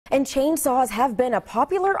And chainsaws have been a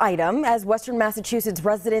popular item as Western Massachusetts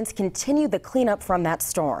residents continue the cleanup from that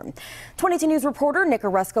storm. 22 News reporter Nick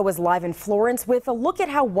Oresco was live in Florence with a look at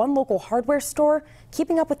how one local hardware store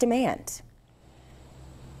keeping up with demand.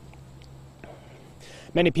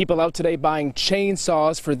 Many people out today buying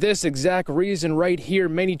chainsaws for this exact reason right here.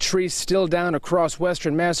 Many trees still down across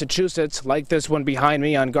Western Massachusetts, like this one behind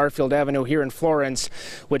me on Garfield Avenue here in Florence,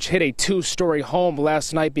 which hit a two-story home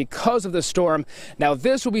last night because of the storm. Now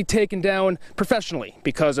this will be taken down professionally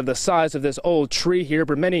because of the size of this old tree here,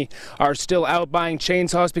 but many are still out buying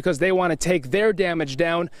chainsaws because they want to take their damage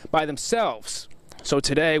down by themselves. So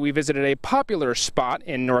today we visited a popular spot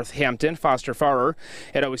in Northampton, Foster Farrer.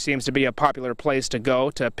 It always seems to be a popular place to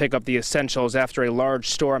go to pick up the essentials after a large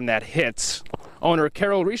storm that hits. Owner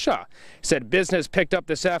Carol Risha said business picked up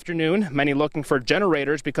this afternoon, many looking for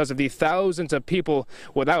generators because of the thousands of people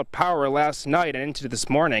without power last night and into this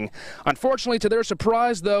morning. Unfortunately, to their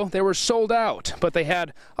surprise, though, they were sold out, but they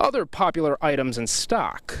had other popular items in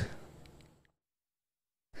stock.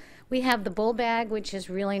 We have the bull bag, which is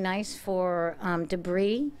really nice for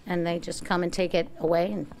debris, and they just come and take it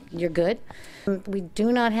away and you're good. We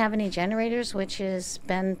do not have any generators, which has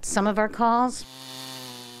been some of our calls.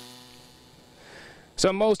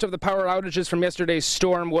 So most of the power outages from yesterday's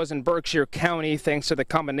storm was in Berkshire County thanks to the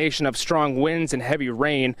combination of strong winds and heavy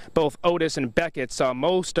rain. Both Otis and Beckett saw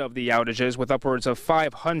most of the outages with upwards of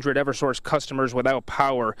 500 Eversource customers without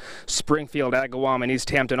power. Springfield, Agawam, and East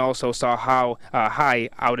Hampton also saw high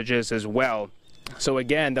outages as well. So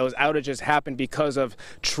again, those outages happened because of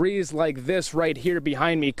trees like this right here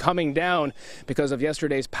behind me coming down because of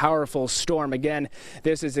yesterday's powerful storm. Again,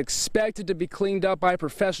 this is expected to be cleaned up by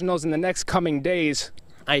professionals in the next coming days.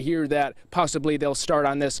 I hear that possibly they'll start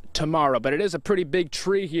on this tomorrow, but it is a pretty big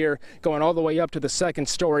tree here going all the way up to the second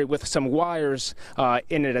story with some wires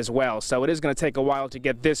in it as well. So it is going to take a while to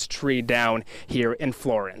get this tree down here in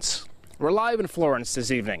Florence. We're live in Florence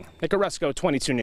this evening. Nick Oresco, 22 News.